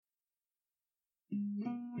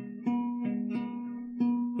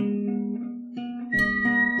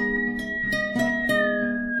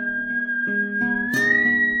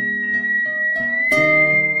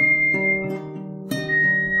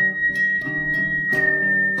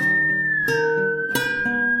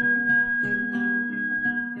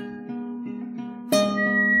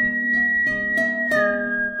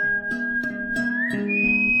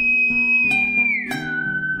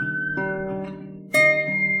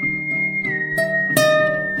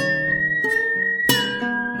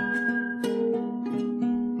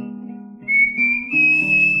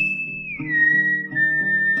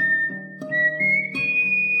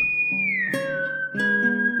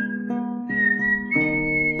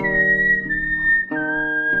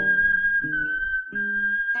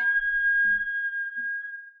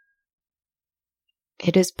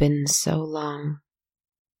It has been so long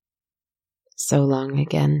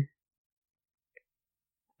again.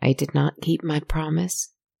 I did not keep my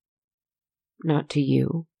promise. Not to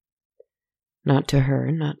you, not to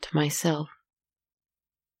her, not to myself.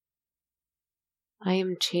 I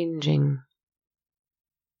am changing.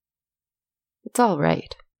 It's all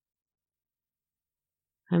right.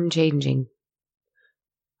 I'm changing.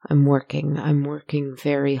 I'm working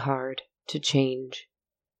very hard to change.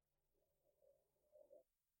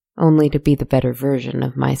 Only to be the better version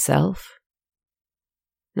of myself.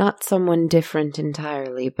 Not someone different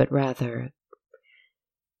entirely, but rather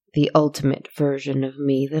the ultimate version of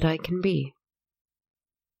me that I can be.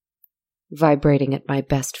 Vibrating at my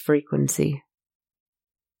best frequency.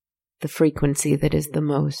 The frequency that is the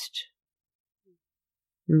most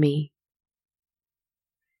me.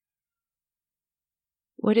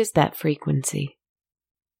 What is that frequency?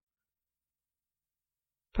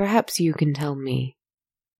 Perhaps you can tell me.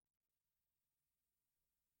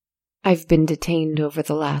 I've been detained over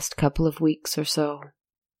the last couple of weeks or so.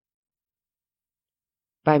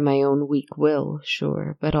 By my own weak will,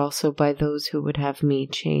 sure, but also by those who would have me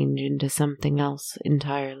change into something else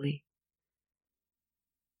entirely.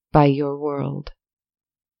 By your world.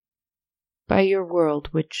 By your world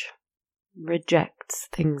which rejects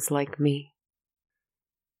things like me.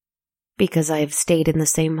 Because I have stayed in the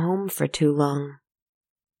same home for too long.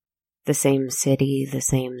 The same city, the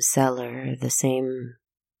same cellar, the same...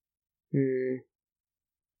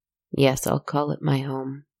 Yes, I'll call it my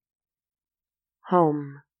home.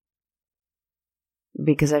 Home.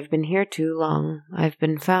 Because I've been here too long, I've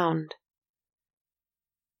been found.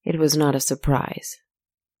 It was not a surprise.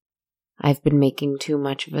 I've been making too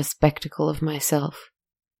much of a spectacle of myself.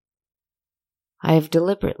 I have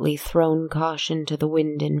deliberately thrown caution to the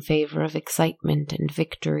wind in favor of excitement and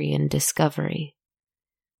victory and discovery.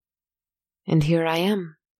 And here I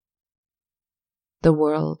am. The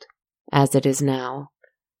world, as it is now,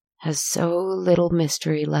 has so little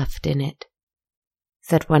mystery left in it,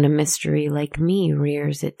 that when a mystery like me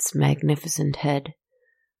rears its magnificent head,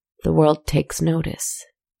 the world takes notice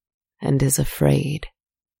and is afraid.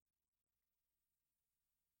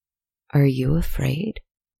 Are you afraid?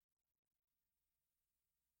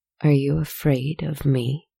 Are you afraid of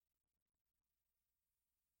me?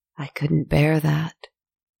 I couldn't bear that,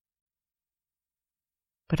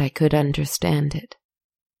 but I could understand it.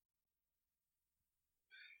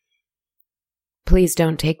 Please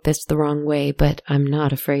don't take this the wrong way, but I'm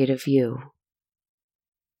not afraid of you.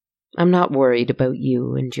 I'm not worried about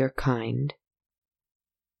you and your kind.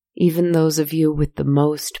 Even those of you with the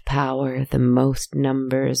most power, the most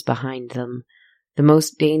numbers behind them, the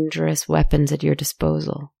most dangerous weapons at your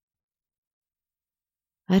disposal.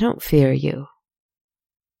 I don't fear you.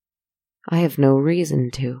 I have no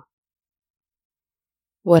reason to.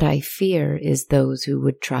 What I fear is those who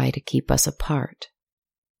would try to keep us apart.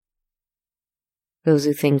 Those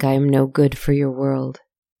who think I am no good for your world.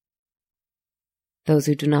 Those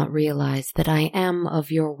who do not realize that I am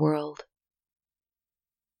of your world.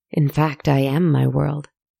 In fact, I am my world.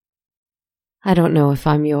 I don't know if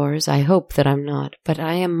I'm yours, I hope that I'm not, but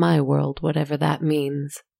I am my world, whatever that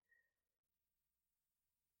means.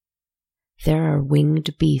 There are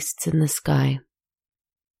winged beasts in the sky.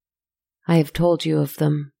 I have told you of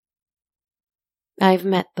them. I have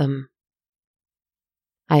met them.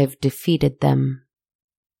 I have defeated them.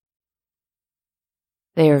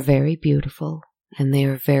 They are very beautiful, and they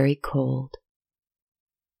are very cold.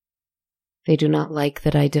 They do not like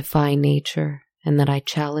that I defy nature and that I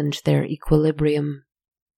challenge their equilibrium.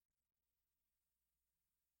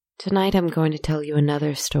 Tonight I'm going to tell you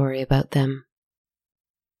another story about them.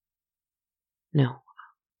 No,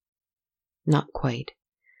 not quite.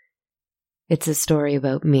 It's a story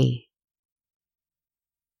about me.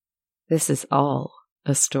 This is all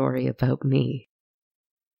a story about me.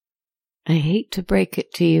 I hate to break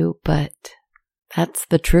it to you, but that's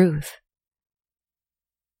the truth.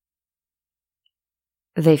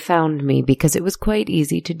 They found me because it was quite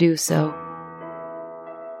easy to do so.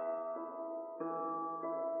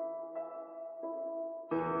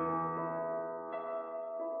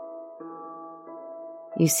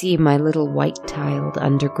 You see, my little white-tiled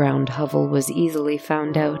underground hovel was easily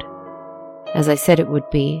found out, as I said it would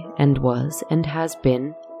be, and was, and has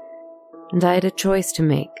been, and I had a choice to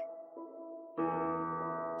make.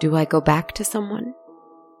 Do I go back to someone?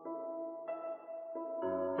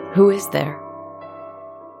 Who is there?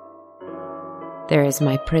 There is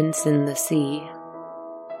my prince in the sea.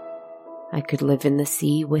 I could live in the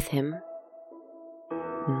sea with him.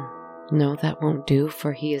 No, that won't do,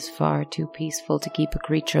 for he is far too peaceful to keep a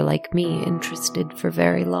creature like me interested for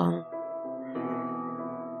very long.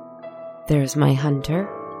 There's my hunter,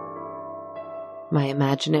 my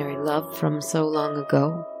imaginary love from so long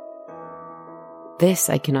ago. This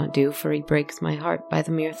I cannot do, for he breaks my heart by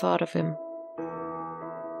the mere thought of him.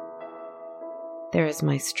 There is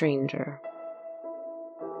my stranger.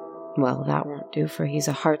 Well, that won't do, for he's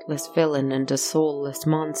a heartless villain and a soulless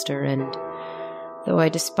monster, and though I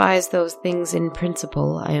despise those things in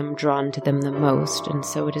principle, I am drawn to them the most, and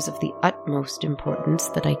so it is of the utmost importance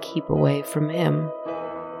that I keep away from him.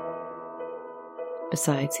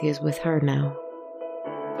 Besides, he is with her now,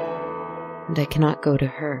 and I cannot go to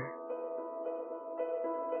her.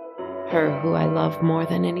 Her who I love more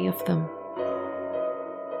than any of them.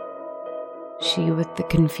 She with the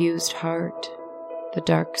confused heart, the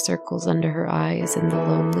dark circles under her eyes, and the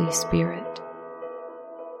lonely spirit.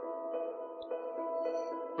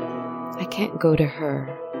 I can't go to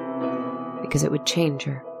her, because it would change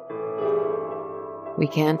her. We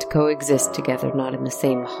can't coexist together, not in the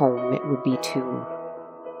same home. It would be too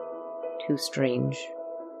strange.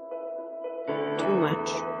 Too much,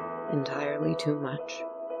 entirely too much.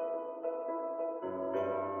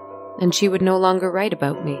 And she would no longer write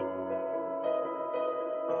about me.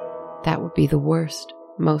 That would be the worst,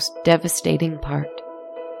 most devastating part.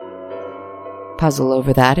 Puzzle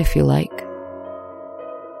over that if you like.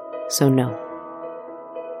 So no,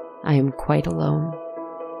 I am quite alone.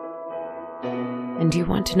 And do you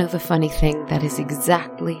want to know the funny thing? That is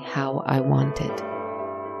exactly how I want it.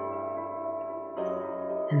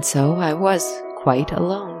 And so I was quite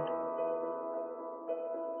alone.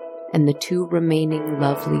 And the two remaining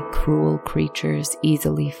lovely, cruel creatures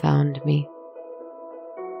easily found me.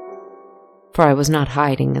 For I was not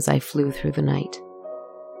hiding as I flew through the night.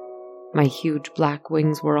 My huge black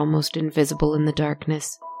wings were almost invisible in the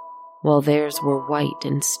darkness, while theirs were white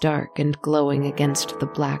and stark and glowing against the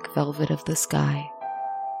black velvet of the sky.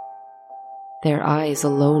 Their eyes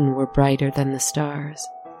alone were brighter than the stars.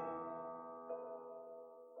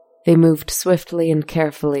 They moved swiftly and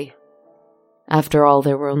carefully. After all,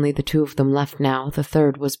 there were only the two of them left now. The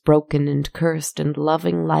third was broken and cursed and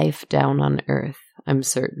loving life down on earth, I'm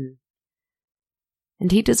certain.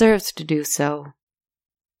 And he deserves to do so.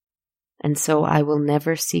 And so I will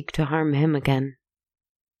never seek to harm him again.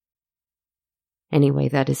 Anyway,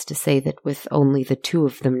 that is to say that with only the two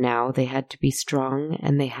of them now, they had to be strong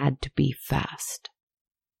and they had to be fast.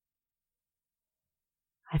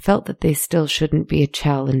 I felt that they still shouldn't be a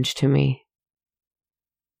challenge to me.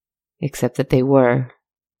 Except that they were,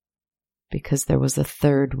 because there was a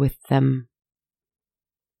third with them.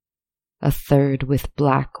 A third with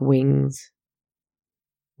black wings.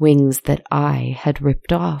 Wings that I had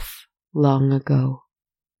ripped off long ago.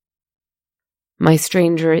 My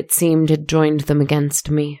stranger, it seemed, had joined them against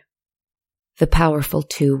me. The powerful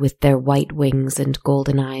two with their white wings and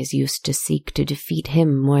golden eyes used to seek to defeat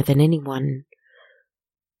him more than anyone.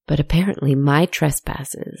 But apparently my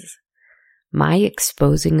trespasses, my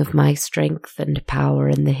exposing of my strength and power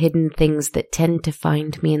and the hidden things that tend to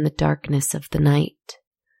find me in the darkness of the night,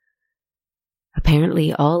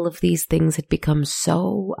 apparently all of these things had become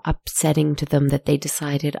so upsetting to them that they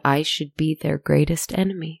decided I should be their greatest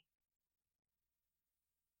enemy.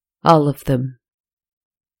 All of them.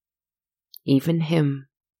 Even him.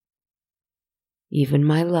 Even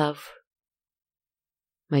my love.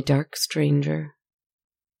 My dark stranger.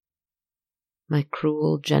 My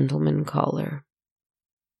cruel gentleman caller.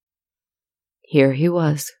 Here he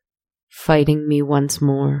was, fighting me once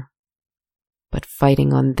more, but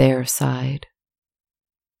fighting on their side.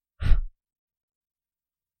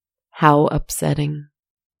 How upsetting.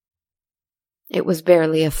 It was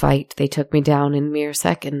barely a fight. They took me down in mere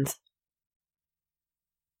seconds.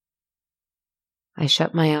 I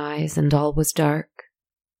shut my eyes and all was dark,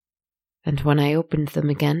 and when I opened them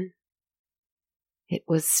again, it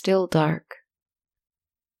was still dark.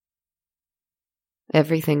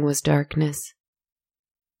 Everything was darkness.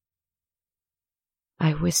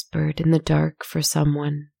 I whispered in the dark for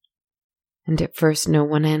someone, and at first no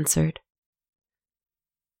one answered.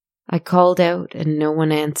 I called out and no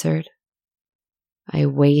one answered. I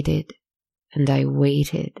waited, and I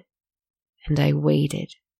waited, and I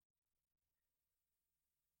waited.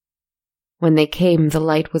 When they came, the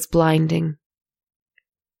light was blinding.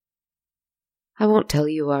 I won't tell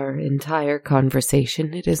you our entire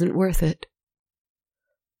conversation. It isn't worth it.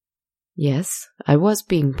 Yes, I was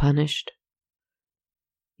being punished.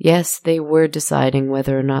 Yes, they were deciding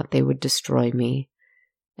whether or not they would destroy me,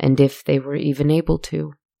 and if they were even able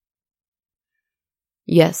to.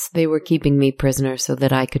 Yes, they were keeping me prisoner so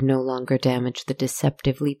that I could no longer damage the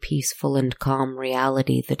deceptively peaceful and calm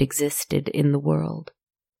reality that existed in the world.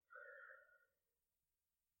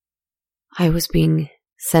 I was being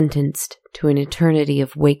sentenced to an eternity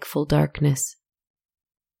of wakeful darkness.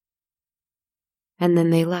 And then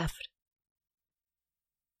they left.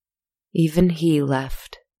 Even he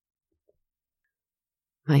left.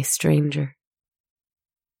 My stranger.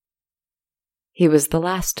 He was the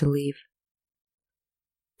last to leave.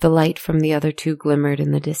 The light from the other two glimmered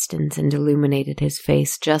in the distance and illuminated his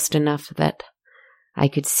face just enough that I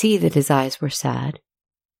could see that his eyes were sad.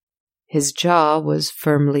 His jaw was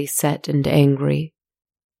firmly set and angry,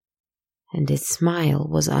 and his smile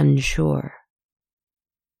was unsure.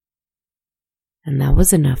 And that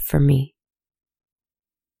was enough for me.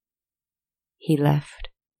 He left.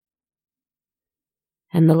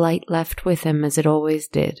 And the light left with him as it always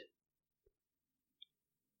did.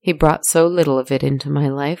 He brought so little of it into my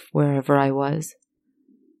life wherever I was,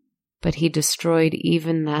 but he destroyed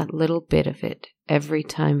even that little bit of it every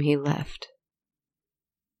time he left.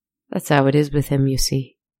 That's how it is with him, you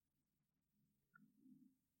see.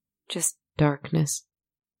 Just darkness.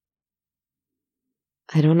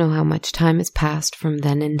 I don't know how much time has passed from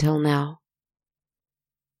then until now.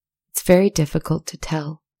 It's very difficult to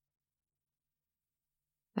tell.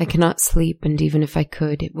 I cannot sleep, and even if I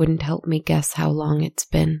could, it wouldn't help me guess how long it's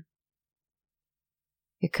been.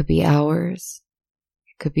 It could be hours.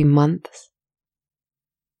 It could be months.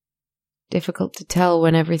 Difficult to tell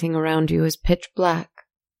when everything around you is pitch black.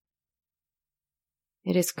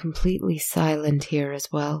 It is completely silent here as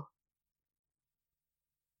well.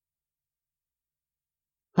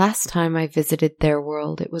 Last time I visited their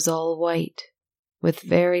world, it was all white, with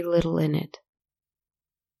very little in it.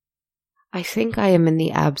 I think I am in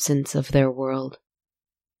the absence of their world.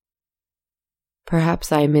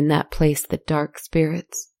 Perhaps I am in that place that dark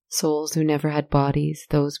spirits, souls who never had bodies,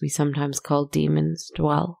 those we sometimes call demons,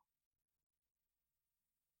 dwell.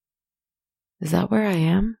 Is that where I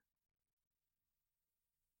am?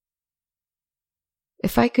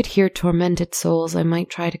 If I could hear tormented souls, I might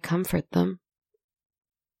try to comfort them.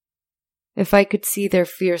 If I could see their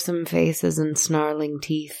fearsome faces and snarling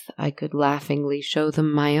teeth, I could laughingly show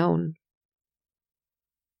them my own.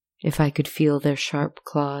 If I could feel their sharp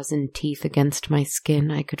claws and teeth against my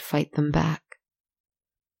skin, I could fight them back.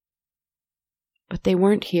 But they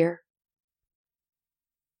weren't here.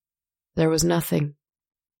 There was nothing.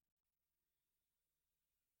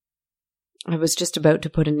 I was just about to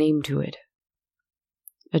put a name to it.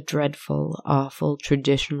 A dreadful, awful,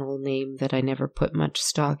 traditional name that I never put much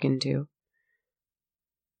stock into.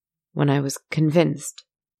 When I was convinced,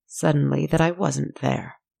 suddenly, that I wasn't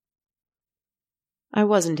there. I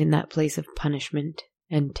wasn't in that place of punishment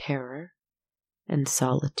and terror and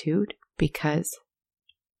solitude because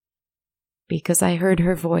I heard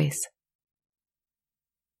her voice.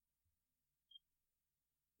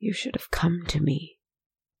 "You should have come to me,"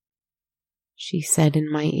 she said in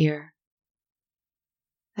my ear.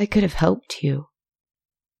 "I could have helped you."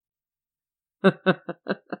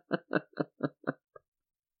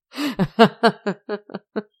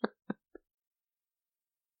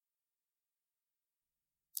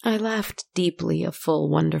 I laughed deeply, a full,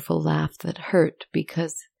 wonderful laugh that hurt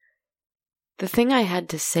because the thing I had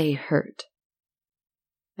to say hurt,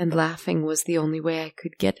 and laughing was the only way I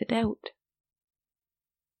could get it out.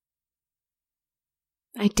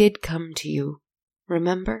 I did come to you,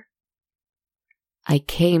 remember? I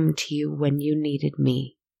came to you when you needed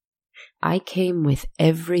me. I came with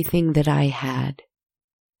everything that I had.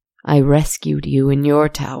 I rescued you in your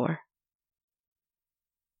tower.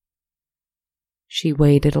 She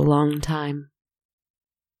waited a long time.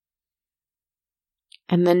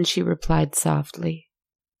 And then she replied softly,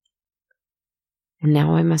 "And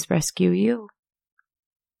now I must rescue you.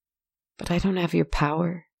 But I don't have your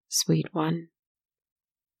power, sweet one.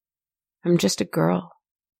 I'm just a girl.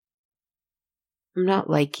 I'm not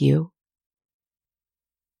like you."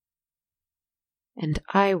 And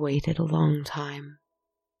I waited a long time.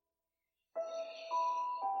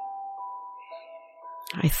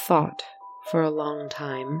 I thought for a long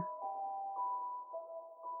time.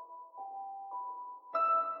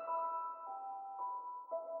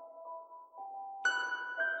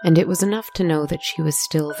 And it was enough to know that she was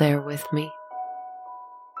still there with me.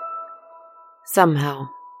 Somehow.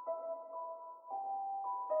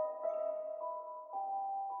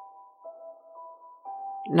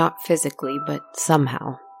 Not physically, but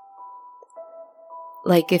somehow.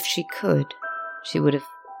 Like if she could, she would have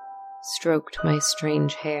stroked my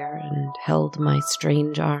strange hair and held my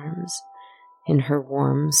strange arms in her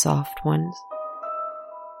warm, soft ones.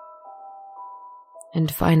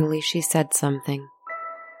 And finally she said something.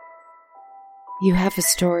 "You have a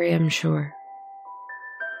story, I'm sure.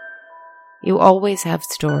 You always have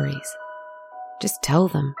stories. Just tell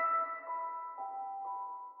them."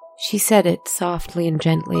 She said it softly and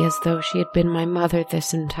gently as though she had been my mother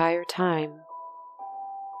this entire time,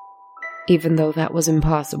 even though that was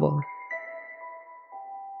impossible.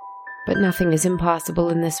 But nothing is impossible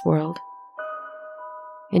in this world.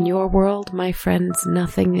 In your world, my friends,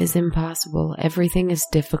 nothing is impossible. Everything is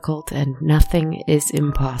difficult and nothing is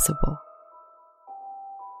impossible.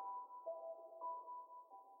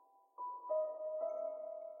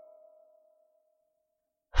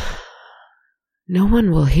 No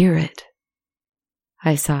one will hear it,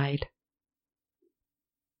 I sighed.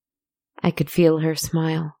 I could feel her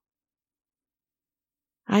smile.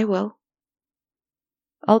 I will.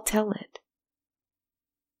 I'll tell it.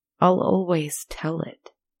 I'll always tell it.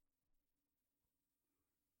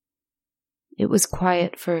 It was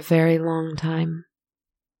quiet for a very long time,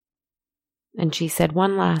 and she said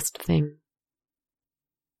one last thing.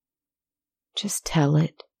 Just tell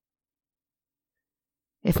it.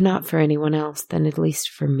 If not for anyone else, then at least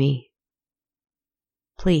for me.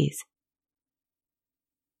 Please.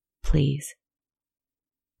 Please.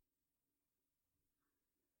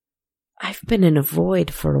 I've been in a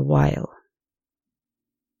void for a while.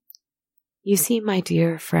 You see, my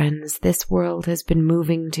dear friends, this world has been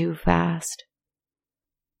moving too fast.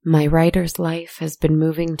 My writer's life has been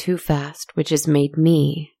moving too fast, which has made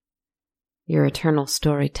me, your eternal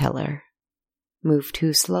storyteller, move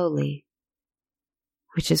too slowly.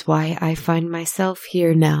 Which is why I find myself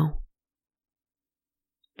here now.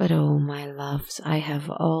 But oh, my loves, I have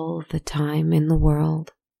all the time in the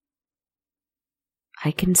world.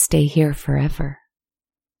 I can stay here forever.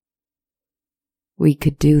 We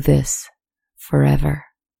could do this forever.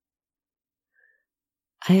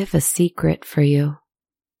 I have a secret for you.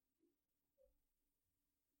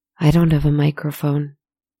 I don't have a microphone.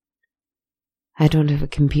 I don't have a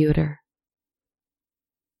computer.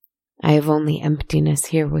 I have only emptiness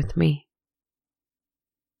here with me.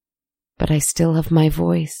 But I still have my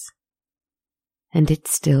voice, and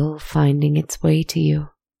it's still finding its way to you.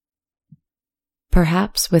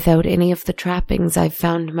 Perhaps without any of the trappings, I've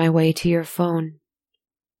found my way to your phone.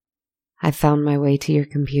 I've found my way to your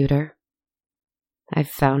computer. I've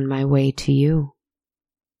found my way to you.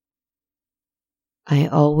 I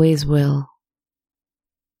always will.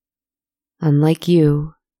 Unlike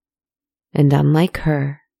you, and unlike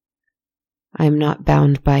her, I am not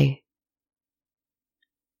bound by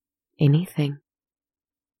anything.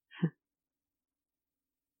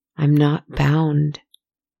 I'm not bound.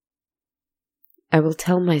 I will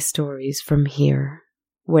tell my stories from here,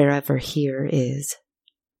 wherever here is,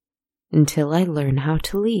 until I learn how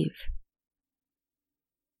to leave.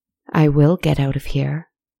 I will get out of here,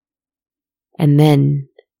 and then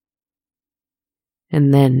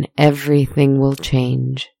everything will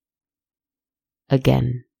change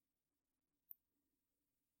again.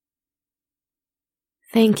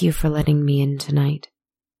 Thank you for letting me in tonight.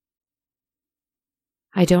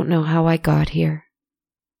 I don't know how I got here,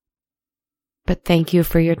 but thank you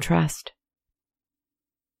for your trust.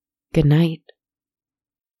 Good night.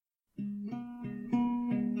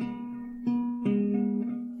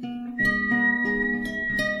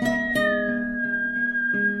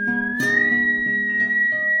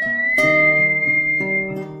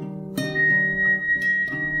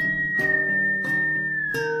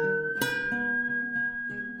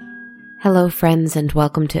 Hello friends, and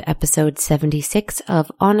welcome to episode 76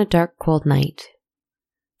 of On a Dark Cold Night.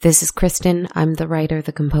 This is Kristen. I'm the writer,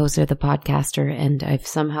 the composer, the podcaster, and I've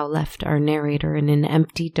somehow left our narrator in an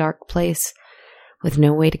empty, dark place with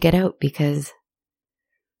no way to get out because,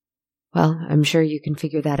 well, I'm sure you can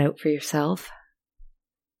figure that out for yourself.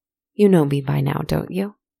 You know me by now, don't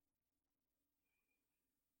you?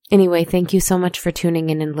 Anyway, thank you so much for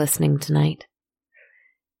tuning in and listening tonight.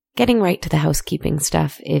 Getting right to the housekeeping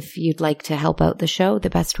stuff, if you'd like to help out the show, the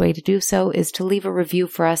best way to do so is to leave a review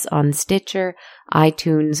for us on Stitcher,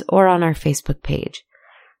 iTunes, or on our Facebook page.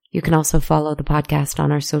 You can also follow the podcast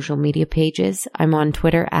on our social media pages. I'm on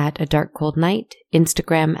Twitter at A Dark Cold Night,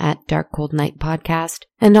 Instagram at Dark Cold Night Podcast,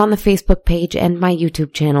 and on the Facebook page and my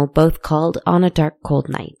YouTube channel, both called On a Dark Cold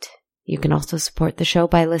Night. You can also support the show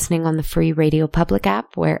by listening on the free Radio Public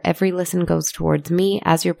app, where every listen goes towards me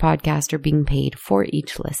as your podcaster being paid for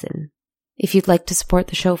each listen. If you'd like to support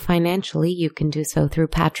the show financially, you can do so through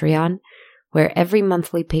Patreon, where every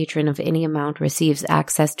monthly patron of any amount receives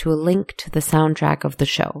access to a link to the soundtrack of the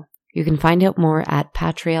show. You can find out more at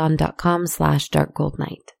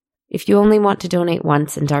patreon.com/darkcoldnight. If you only want to donate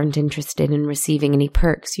once and aren't interested in receiving any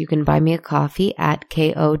perks, you can buy me a coffee at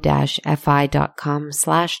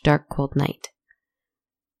ko-fi.com/darkcoldnight.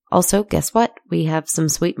 Also, guess what? We have some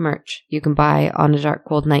sweet merch. You can buy On a Dark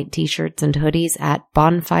Cold Night t-shirts and hoodies at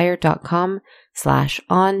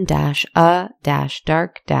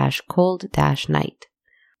bonfire.com/on-a-dark-cold-night.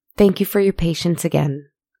 Thank you for your patience again.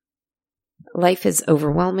 Life is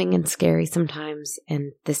overwhelming and scary sometimes,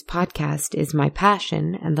 and this podcast is my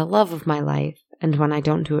passion and the love of my life. And when I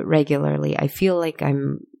don't do it regularly, I feel like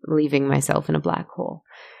I'm leaving myself in a black hole.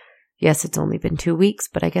 Yes, it's only been 2 weeks,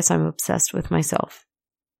 but I guess I'm obsessed with myself.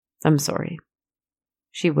 I'm sorry.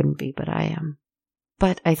 She wouldn't be, but I am.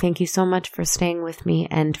 But I thank you so much for staying with me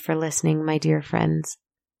and for listening, my dear friends.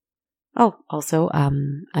 Oh, also,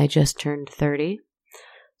 I just turned 30.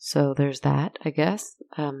 So there's that, I guess.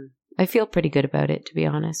 I feel pretty good about it, to be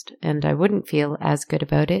honest. And I wouldn't feel as good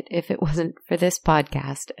about it if it wasn't for this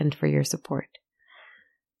podcast and for your support.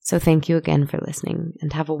 So thank you again for listening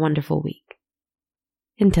and have a wonderful week.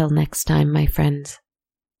 Until next time, my friends.